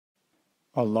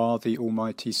Allah the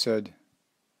Almighty said,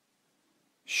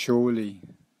 "Surely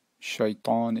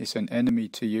Shaytan is an enemy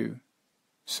to you,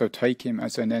 so take him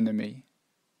as an enemy.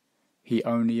 He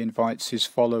only invites his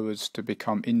followers to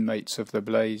become inmates of the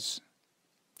blaze."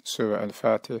 Surah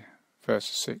Al-Fatih, verse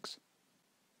 6.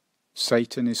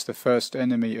 Satan is the first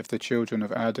enemy of the children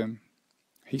of Adam.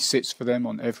 He sits for them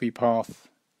on every path,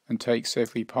 and takes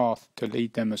every path to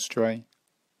lead them astray.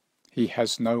 He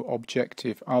has no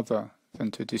objective other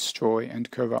than to destroy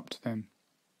and corrupt them.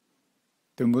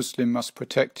 The Muslim must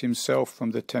protect himself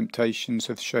from the temptations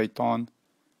of Shaytan,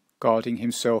 guarding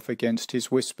himself against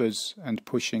his whispers and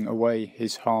pushing away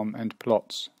his harm and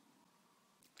plots.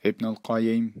 Ibn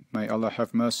al-Qayyim, may Allah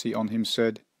have mercy on him,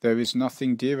 said, "There is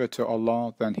nothing dearer to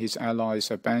Allah than his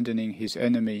allies abandoning his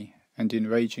enemy and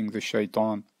enraging the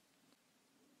Shaytan."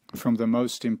 From the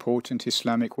most important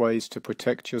Islamic ways to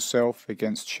protect yourself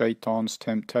against Shaytan's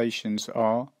temptations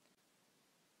are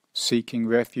seeking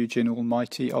refuge in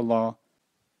Almighty Allah.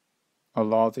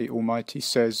 Allah the Almighty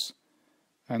says,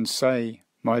 "And say,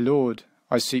 My Lord,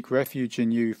 I seek refuge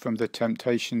in you from the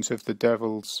temptations of the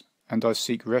devils, and I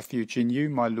seek refuge in you,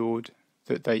 my Lord,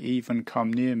 that they even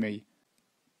come near me."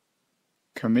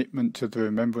 Commitment to the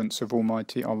remembrance of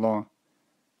Almighty Allah.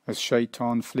 As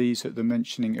Shaytan flees at the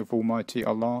mentioning of Almighty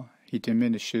Allah, he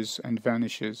diminishes and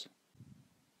vanishes.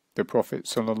 The Prophet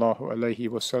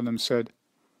ﷺ said,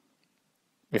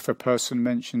 "If a person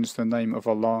mentions the name of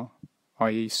Allah,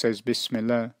 i.e. says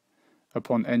Bismillah,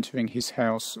 upon entering his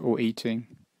house or eating,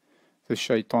 the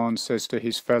Shaytan says to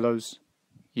his fellows,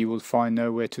 you will find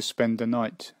nowhere to spend the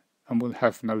night and will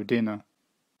have no dinner."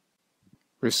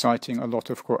 Reciting a lot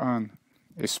of Quran,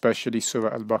 especially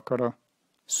Surah Al-Baqarah,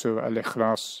 Surah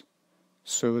Al-Ikhlas,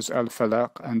 Surahs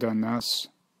Al-Falaq and An-Nas,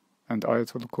 and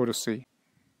Ayatul Kursi.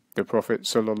 The Prophet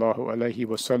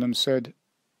ﷺ said,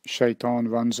 Shaytan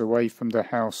runs away from the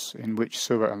house in which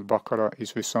Surah Al-Baqarah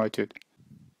is recited.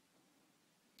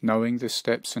 Knowing the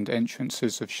steps and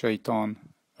entrances of Shaytan,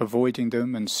 avoiding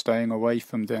them and staying away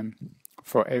from them,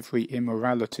 for every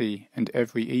immorality and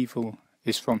every evil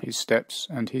is from his steps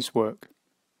and his work.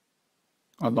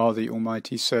 Allah the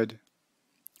Almighty said,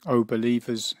 "O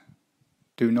believers,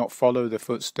 do not follow the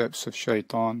footsteps of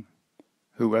Shaytan.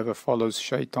 Whoever follows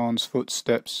Shaytan's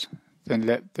footsteps, then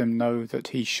let them know that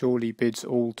he surely bids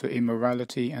all to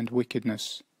immorality and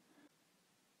wickedness."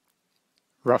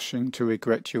 Rushing to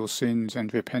regret your sins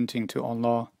and repenting to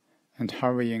Allah, and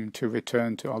hurrying to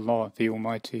return to Allah the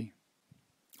Almighty.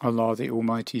 Allah the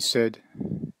Almighty said,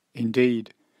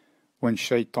 "Indeed, when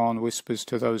Shaytan whispers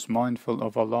to those mindful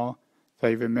of Allah,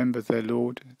 they remember their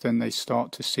Lord, then they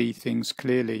start to see things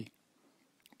clearly.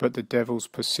 But the devils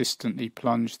persistently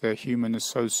plunge their human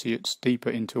associates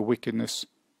deeper into wickedness,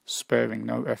 sparing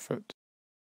no effort."